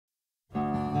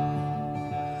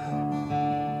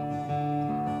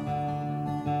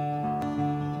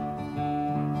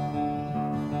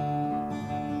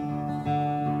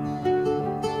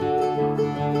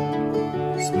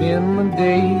spend my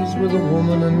days with a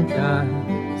woman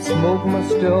unkind, smoke my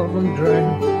stuff and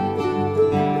drink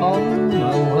all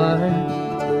my wine.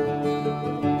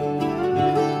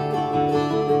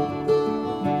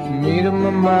 Made up my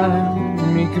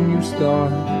mind, make a new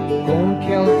start, going to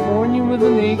California with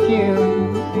an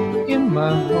aching in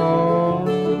my heart.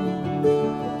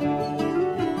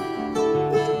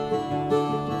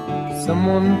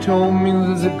 Someone told me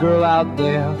there's a girl out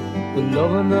there with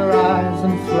love in her eyes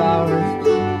and flowers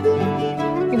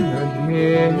in her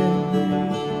hair.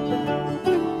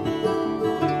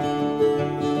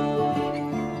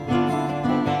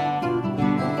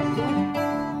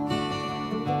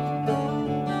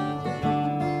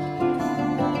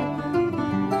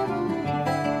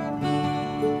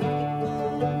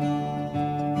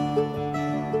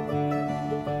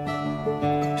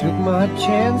 Took my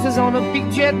chances on a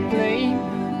big jet plane.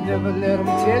 Never let them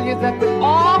tell you that we're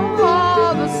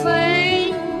all the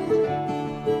same.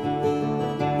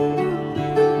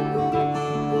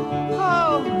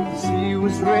 Oh, the sea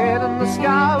was red and the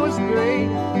sky was gray.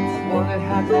 Wondered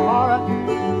how tomorrow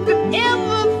could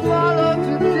ever follow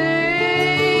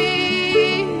today.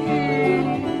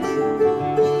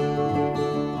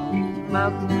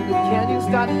 Mountains and the canyons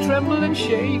started to tremble and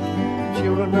shake.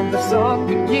 Children of the sun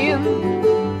begin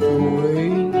to wake.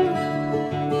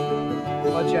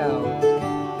 Watch out.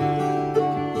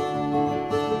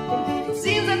 It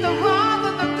seems that the wrath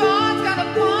of the gods got a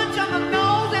punch on the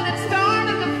nose and it's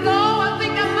starting to flow. I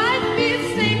think I might be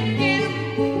sinking.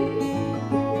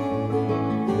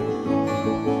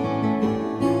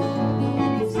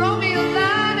 Throw me a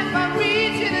line if I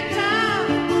reach you in time.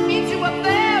 Meet you up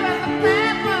there and the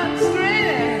path runs straight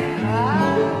ahead.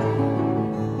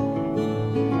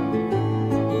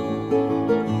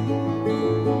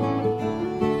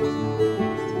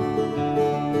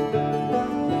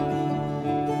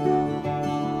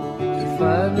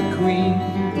 Find the queen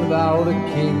without a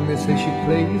king. They say she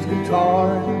plays guitar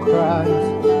and cries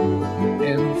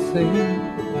and sings.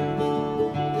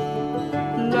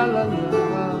 La la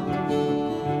la.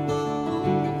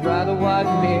 Ride a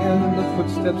white man in the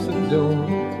footsteps of doom,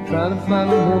 trying to find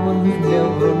a woman who's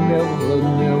never, never,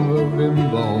 never been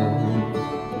born.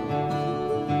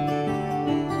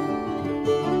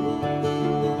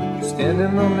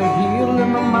 Standing on the hill in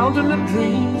the mountain of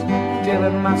dreams,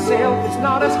 telling myself it's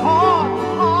not as hard